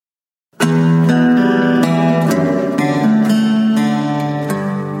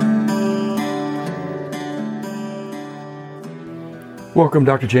Welcome,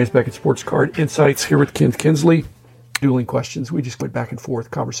 Dr. James Beckett, Sports Card Insights, here with Ken Kinsley. Dueling questions. We just went back and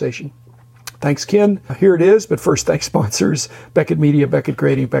forth conversation. Thanks, Ken. Here it is. But first, thanks sponsors: Beckett Media, Beckett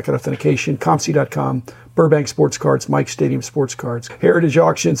Grading, Beckett Authentication, ComC.com, Burbank Sports Cards, Mike Stadium Sports Cards, Heritage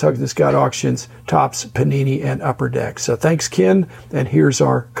Auctions, Huggins Scott Auctions, Topps, Panini, and Upper Deck. So thanks, Ken. And here's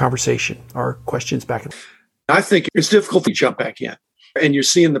our conversation, our questions back and forth. I think it's difficult to jump back in. And you're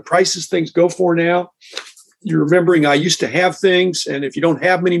seeing the prices things go for now. You're remembering I used to have things, and if you don't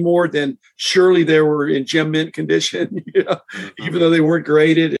have them anymore, then surely they were in gem mint condition, even though they weren't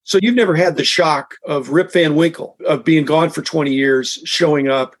graded. So you've never had the shock of Rip Van Winkle, of being gone for 20 years, showing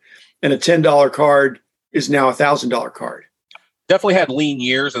up, and a $10 card is now a $1,000 card. Definitely had lean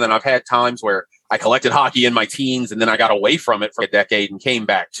years, and then I've had times where I collected hockey in my teens, and then I got away from it for a decade and came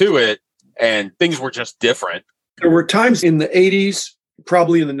back to it, and things were just different. There were times in the 80s,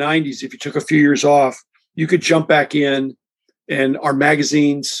 probably in the 90s, if you took a few years off, you could jump back in, and our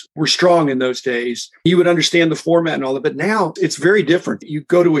magazines were strong in those days. You would understand the format and all that, but now it's very different. You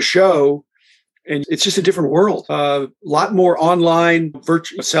go to a show and it's just a different world. A lot more online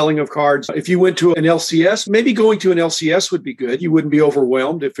virtual selling of cards. If you went to an LCS, maybe going to an LCS would be good. You wouldn't be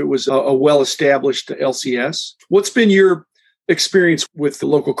overwhelmed if it was a well-established LCS. What's been your experience with the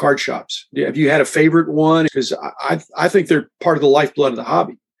local card shops? Have you had a favorite one? Because I think they're part of the lifeblood of the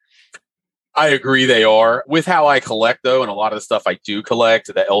hobby. I agree they are. With how I collect, though, and a lot of the stuff I do collect,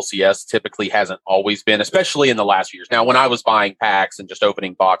 the LCS typically hasn't always been, especially in the last few years. Now, when I was buying packs and just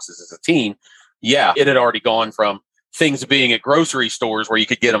opening boxes as a teen, yeah, it had already gone from things being at grocery stores where you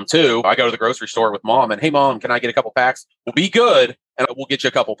could get them too. I go to the grocery store with mom and, hey, mom, can I get a couple packs? We'll be good, and we'll get you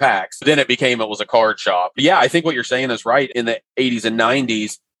a couple packs. Then it was a card shop. But yeah, I think what you're saying is right. In the 80s and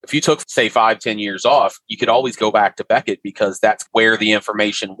 90s, if you took, say, 5-10 years off, you could always go back to Beckett because that's where the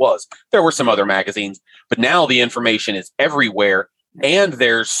information was. There were some other magazines, but now the information is everywhere. And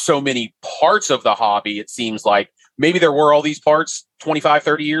there's so many parts of the hobby, it seems like. Maybe there were all these parts 25,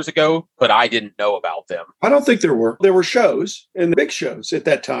 30 years ago, but I didn't know about them. I don't think there were. There were shows, and the big shows at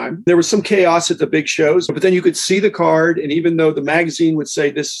that time. There was some chaos at the big shows, but then you could see the card. And even though the magazine would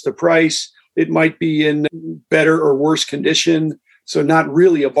say this is the price, it might be in better or worse condition. So not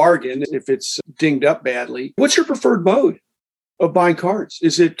really a bargain if it's dinged up badly. What's your preferred mode of buying cards?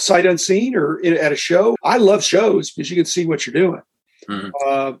 Is it sight unseen or at a show? I love shows because you can see what you're doing.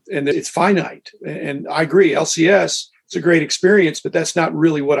 Mm-hmm. And it's finite. And I agree, LCS, it's a great experience, but that's not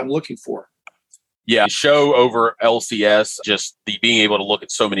really what I'm looking for. Yeah, show over LCS, just the being able to look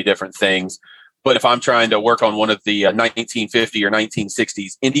at so many different things. But if I'm trying to work on one of the 1950 or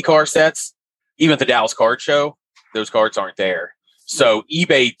 1960s IndyCar sets, even at the Dallas Card Show, those cards aren't there. So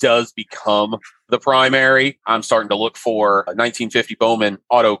eBay does become the primary. I'm starting to look for a 1950 Bowman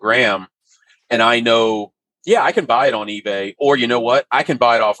Otto Graham, and I know, yeah, I can buy it on eBay. Or you know what? I can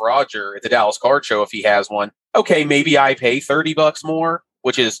buy it off Roger at the Dallas Card Show if he has one. Okay, maybe I pay $30 more,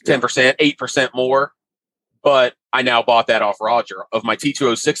 which is 10%, 8% more. But I now bought that off Roger. Of my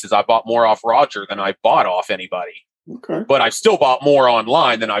T206s, I bought more off Roger than I bought off anybody. Okay. But I've still bought more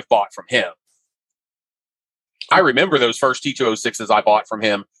online than I've bought from him. I remember those first T206s I bought from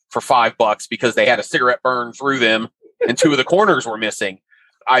him for $5 because they had a cigarette burn through them and two of the corners were missing.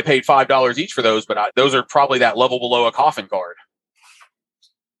 I paid $5 each for those, but those are probably that level below a coffin card.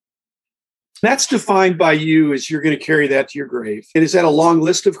 That's defined by you as you're going to carry that to your grave. And is that a long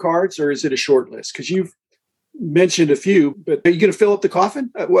list of cards or is it a short list? Because you've mentioned a few, but are you going to fill up the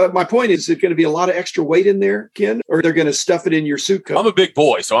coffin? Well, my point is it going to be a lot of extra weight in there, Ken, or they're going to stuff it in your suit coat? I'm a big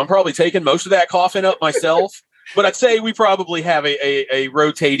boy, so I'm probably taking most of that coffin up myself. But I'd say we probably have a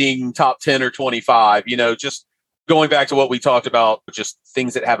rotating top 10 or 25, just going back to what we talked about, just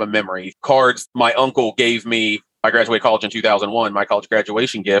things that have a memory. Cards my uncle gave me, I graduated college in 2001. My college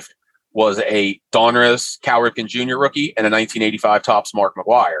graduation gift was a Donruss Cal Ripken Jr. rookie and a 1985 Topps Mark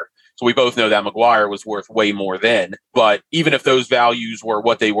McGwire. So we both know that McGwire was worth way more then. But even if those values were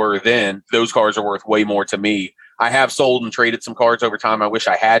what they were then, those cards are worth way more to me. I have sold and traded some cards over time. I wish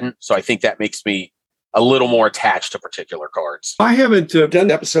I hadn't. So I think that makes me a little more attached to particular cards. I haven't done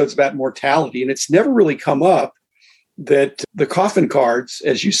episodes about mortality, and it's never really come up that the coffin cards,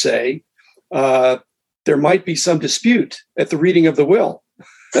 as you say, there might be some dispute at the reading of the will.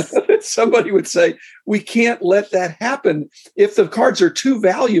 Somebody would say, we can't let that happen. If the cards are too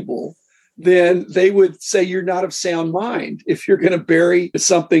valuable, then they would say you're not of sound mind if you're going to bury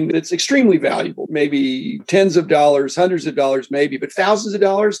something that's extremely valuable, maybe tens of dollars, hundreds of dollars, maybe, but thousands of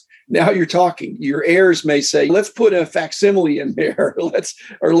dollars. Now you're talking. Your heirs may say, let's put a facsimile in there.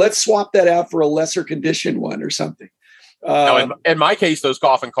 Let's swap that out for a lesser condition one or something. Now, in my case, those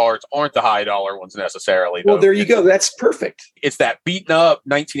coffin cards aren't the high dollar ones necessarily. Well, there you go. That's perfect. It's that beaten up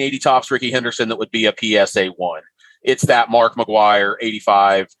 1980 Topps Ricky Henderson that would be a PSA 1. It's that Mark McGwire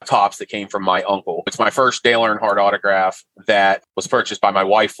 85 Topps that came from my uncle. It's my first Dale Earnhardt autograph that was purchased by my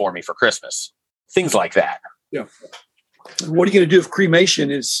wife for me for Christmas. Things like that. Yeah. What are you going to do if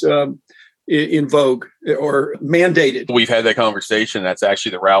cremation is in vogue or mandated? We've had that conversation. That's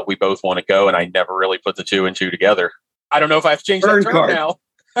actually the route we both want to go, and I never really put the two and two together. I don't know if I have to change that term now.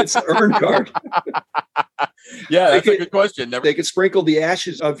 It's an urn card. Yeah, that's a good question. They could sprinkle the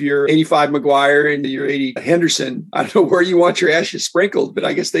ashes of your 85 McGwire into your 80 Henderson. I don't know where you want your ashes sprinkled, but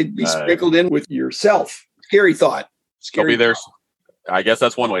I guess they'd be sprinkled in with yourself. Scary thought. They'll be there. I guess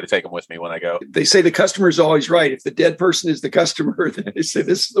that's one way to take them with me when I go. They say the customer is always right. If the dead person is the customer, then they say,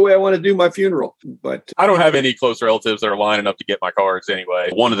 this is the way I want to do my funeral. But I don't have any close relatives that are lining up to get my cards anyway.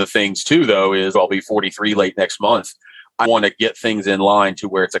 One of the things, too, though, is I'll be 43 late next month. I want to get things in line to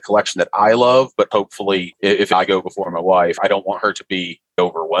where it's a collection that I love, but hopefully if I go before my wife, I don't want her to be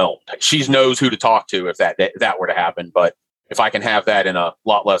overwhelmed. She knows who to talk to if that were to happen. But if I can have that in a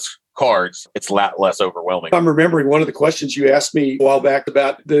lot less cards, it's a lot less overwhelming. I'm remembering one of the questions you asked me a while back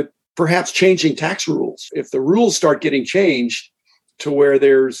about the perhaps changing tax rules. If the rules start getting changed to where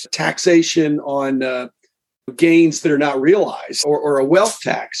there's taxation on gains that are not realized or a wealth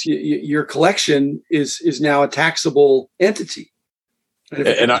tax, your collection is now a taxable entity.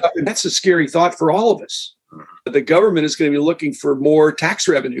 And that's a scary thought for all of us. The government is going to be looking for more tax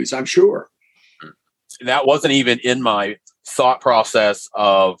revenues, I'm sure. That wasn't even in my thought process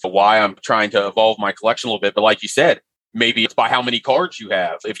of why I'm trying to evolve my collection a little bit. But like you said, maybe it's by how many cards you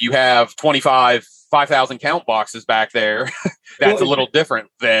have. If you have 5,000 count boxes back there, that's a little different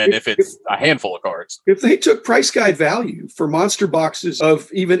than if it's a handful of cards. If they took price guide value for monster boxes of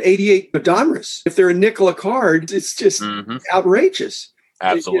even 88 Donruss, if they're a nickel a card, it's just outrageous.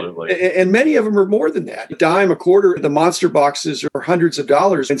 Absolutely. And many of them are more than that. A dime, a quarter, the monster boxes are hundreds of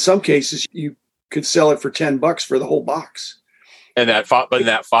dollars. In some cases, you could sell it for $10 for the whole box. And that 5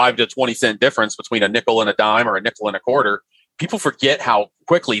 to 20 cent difference between a nickel and a dime or a nickel and a quarter, people forget how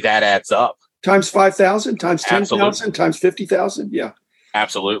quickly that adds up. Times 5,000, times 10,000, times 50,000. Yeah.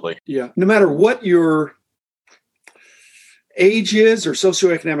 Absolutely. Yeah. No matter what your age is or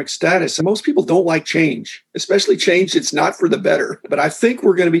socioeconomic status, most people don't like change, especially change that's not for the better. But I think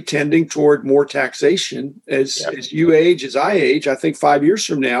we're going to be tending toward more taxation as you age, as I age. I think 5 years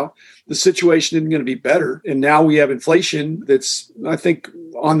from now, the situation isn't going to be better. And now we have inflation that's, I think,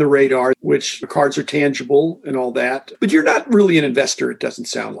 on the radar, which the cards are tangible and all that. But you're not really an investor, it doesn't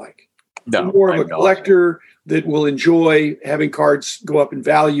sound like. No, you're more of a collector that will enjoy having cards go up in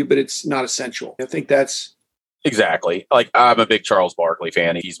value, but it's not essential. I think that's... Exactly. Like, I'm a big Charles Barkley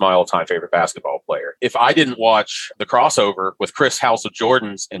fan. He's my all-time favorite basketball player. If I didn't watch the crossover with Chris House of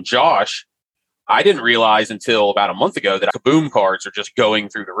Jordans and Josh, I didn't realize until about a month ago that Kaboom cards are just going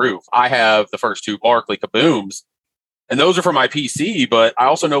through the roof. I have the first two Barkley Kabooms, and those are for my PC, but I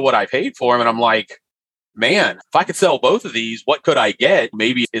also know what I paid for them, and I'm like, man, if I could sell both of these, what could I get?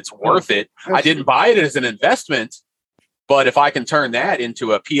 Maybe it's worth it. I didn't buy it as an investment, but if I can turn that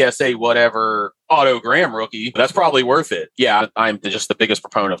into a PSA whatever Otto Graham rookie, that's probably worth it. Yeah, I'm just the biggest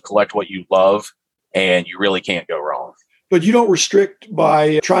proponent of collect what you love, and you really can't go wrong. But you don't restrict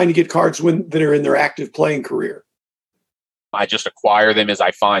by trying to get cards that are in their active playing career. I just acquire them as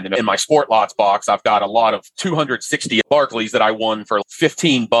I find them. In my Sport Lots box, I've got a lot of 260 Barclays that I won for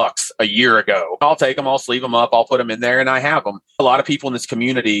 $15 a year ago. I'll take them, I'll sleeve them up, I'll put them in there, and I have them. A lot of people in this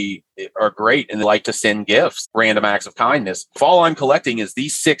community are great and they like to send gifts, random acts of kindness. If all I'm collecting is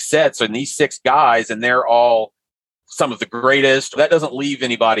these 6 sets and these 6 guys, and they're all some of the greatest, that doesn't leave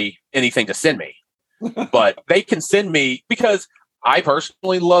anybody anything to send me. But they can send me, because I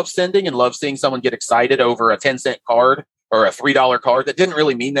personally love sending and love seeing someone get excited over a 10-cent card or a $3 card. That didn't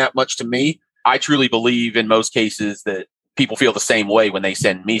really mean that much to me. I truly believe in most cases that people feel the same way when they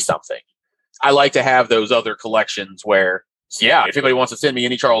send me something. I like to have those other collections where, if anybody wants to send me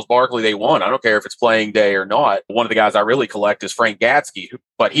any Charles Barkley they want, I don't care if it's playing day or not. One of the guys I really collect is Frank Gatzke,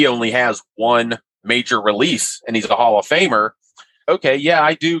 but he only has one major release and he's a Hall of Famer. Okay,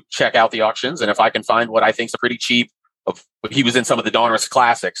 I do check out the auctions, and if I can find what I think is pretty cheap, he was in some of the Donruss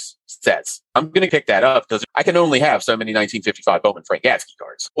Classics sets, I'm going to pick that up because I can only have so many 1955 Bowman Frank Gatzke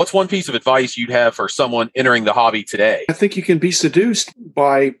cards. What's one piece of advice you'd have for someone entering the hobby today? I think you can be seduced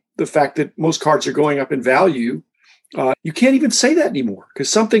by the fact that most cards are going up in value. You can't even say that anymore because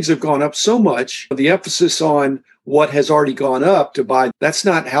some things have gone up so much. The emphasis on what has already gone up to buy, that's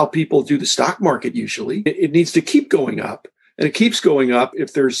not how people do the stock market usually. It needs to keep going up. And it keeps going up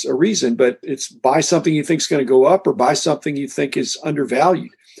if there's a reason, but it's buy something you think is going to go up or buy something you think is undervalued.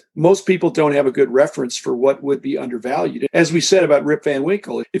 Most people don't have a good reference for what would be undervalued. As we said about Rip Van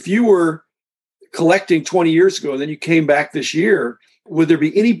Winkle, if you were collecting 20 years ago and then you came back this year, would there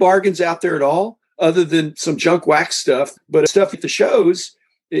be any bargains out there at all other than some junk wax stuff? But stuff at the shows,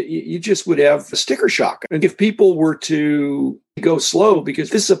 you just would have a sticker shock. And if people were to go slow, because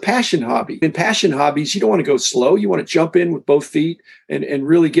this is a passion hobby. In passion hobbies, you don't want to go slow. You want to jump in with both feet and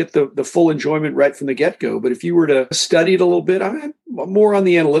really get the full enjoyment right from the get-go. But if you were to study it a little bit, I'm more on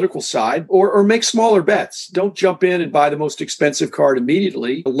the analytical side, or make smaller bets. Don't jump in and buy the most expensive card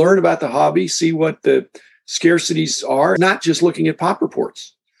immediately. Learn about the hobby, see what the scarcities are, not just looking at pop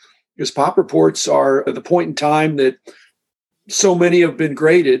reports. Because pop reports are the point in time that so many have been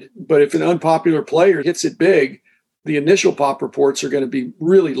graded, but if an unpopular player hits it big, the initial pop reports are going to be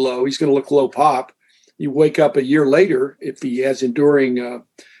really low. He's going to look low pop. You wake up a year later, if he has enduring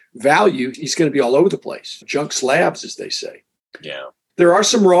value, he's going to be all over the place. Junk slabs, as they say. Yeah. There are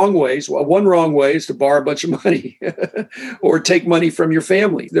some wrong ways. Well, one wrong way is to borrow a bunch of money or take money from your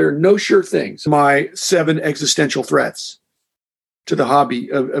family. There are no sure things. My 7 existential threats to the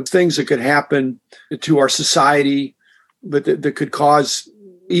hobby of things that could happen to our society, but that could cause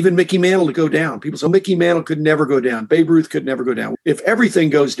even Mickey Mantle to go down. People say Mickey Mantle could never go down. Babe Ruth could never go down. If everything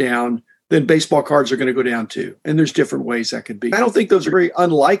goes down, then baseball cards are going to go down too. And there's different ways that could be. I don't think those are very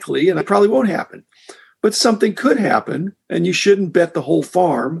unlikely, and it probably won't happen. But something could happen, and you shouldn't bet the whole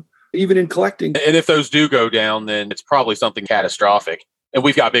farm, even in collecting. And if those do go down, then it's probably something catastrophic. And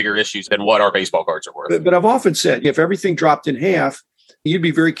we've got bigger issues than what our baseball cards are worth. But I've often said, if everything dropped in half, you'd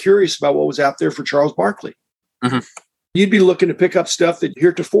be very curious about what was out there for Charles Barkley. Mm-hmm. You'd be looking to pick up stuff that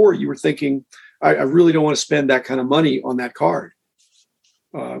heretofore you were thinking, I really don't want to spend that kind of money on that card.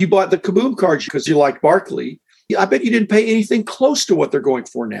 You bought the Kaboom cards because you liked Barkley. I bet you didn't pay anything close to what they're going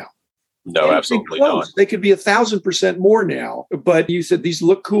for now. No, anything absolutely close. not. They could be 1,000% more now. But you said, these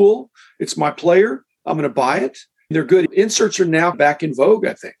look cool. It's my player. I'm going to buy it. They're good. Inserts are now back in vogue,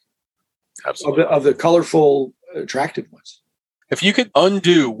 I think. Absolutely. Of the colorful, attractive ones. If you could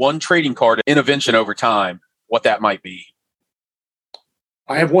undo one trading card intervention over time, what that might be?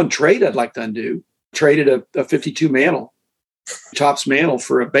 I have one trade I'd like to undo. Traded a 52 Mantle, Topps Mantle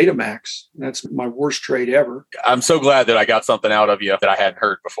for a Betamax. That's my worst trade ever. I'm so glad that I got something out of you that I hadn't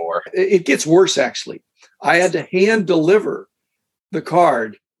heard before. It gets worse, actually. I had to hand deliver the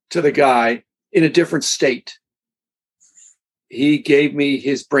card to the guy in a different state. He gave me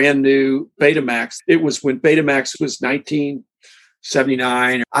his brand new Betamax. It was when Betamax was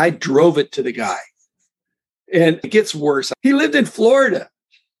 1979. I drove it to the guy. And it gets worse. He lived in Florida,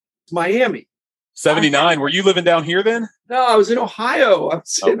 Miami. 79. Were you living down here then? No, I was in Ohio. I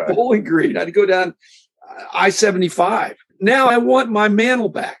was in Bowling Green. I had to go down I-75. Now I want my Mantle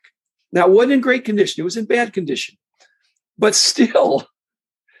back. Now, it wasn't in great condition. It was in bad condition. But still,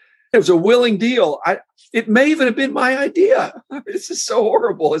 it was a willing deal. It may even have been my idea. This is so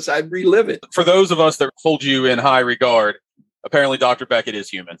horrible as I relive it. For those of us that hold you in high regard, apparently Dr. Beckett is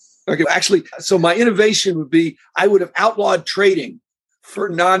human. Okay, actually, so my innovation would be I would have outlawed trading for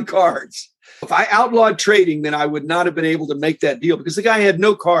non-cards. If I outlawed trading, then I would not have been able to make that deal because the guy had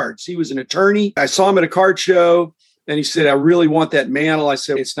no cards. He was an attorney. I saw him at a card show and he said, I really want that Mantle. I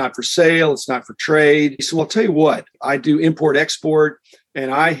said, it's not for sale. It's not for trade. He said, well, I'll tell you what, I do import export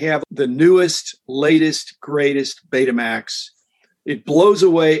and I have the newest, latest, greatest Betamax. It blows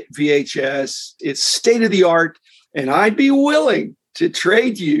away VHS. It's state of the art. And I'd be willing to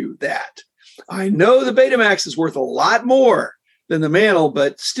trade you that. I know the Betamax is worth a lot more than the Mantle,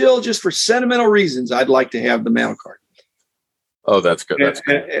 but still just for sentimental reasons, I'd like to have the Mantle card. Oh, that's good. That's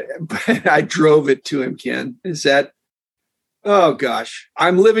good. And I drove it to him, Ken. Is that, oh gosh,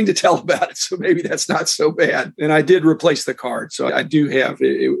 I'm living to tell about it. So maybe that's not so bad. And I did replace the card. So I do have,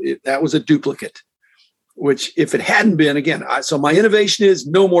 that was a duplicate, which if it hadn't been, again, so my innovation is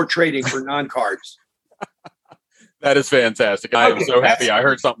no more trading for non-cards. That is fantastic. I am so happy I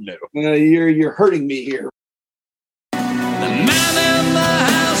heard something new. You're hurting me here. The